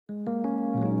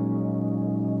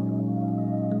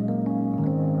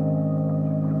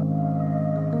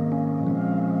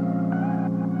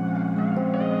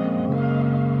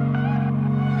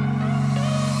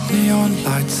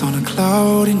lights on a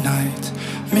cloudy night,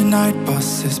 midnight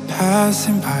buses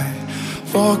passing by,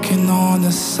 walking on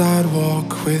the sidewalk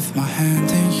with my hand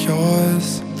in yours.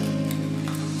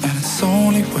 And it's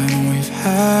only when we've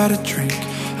had a drink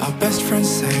our best friends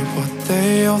say what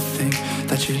they all think,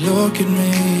 that you look at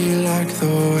me like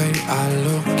the way I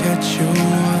look at you.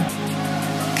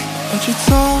 But you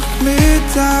talk me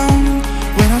down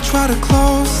when I try to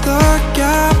close the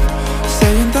gap,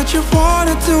 saying that you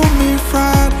wanna do me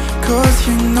right, cause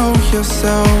you know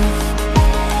yourself.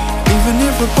 Even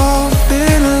if we're both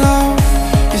in love,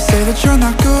 you say that you're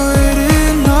not good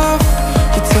enough.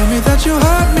 You tell me that you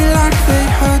hurt me like they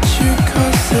hurt you,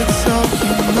 cause it's all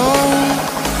you know.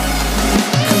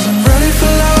 Cause I'm ready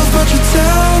for love, but you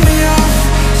tell me off.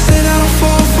 Say that I'll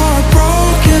fall for a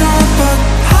broken heart, but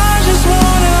I just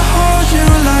wanna hold you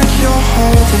like you're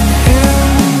holding him.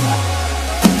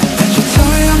 And you tell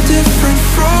me I'm different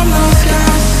from those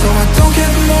guys, so I don't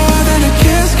get more than a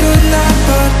kiss goodnight.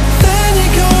 But then you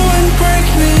go and break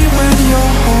me when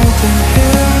you're holding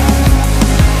him.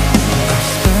 I've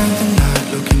spent the night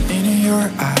looking into your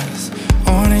eyes,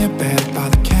 on your bed by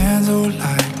the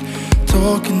candlelight,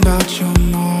 talking about your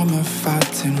mama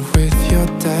fighting with your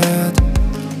dad.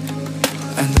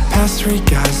 And the past three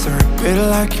guys are a bit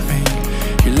like me.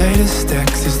 Your latest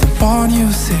ex is the one you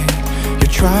see.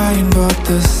 You're trying but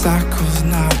the cycle's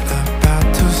not about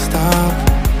to stop.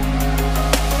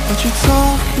 But you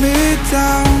talk me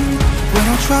down when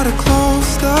I try to close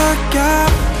the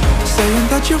gap, saying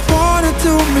that you wanna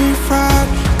do me right,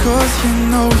 cause you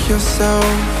know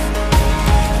yourself.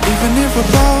 Even if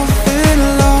we're both in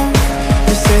love,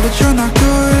 you say that you're not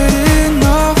good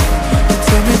enough. You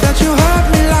tell me that you hurt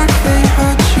me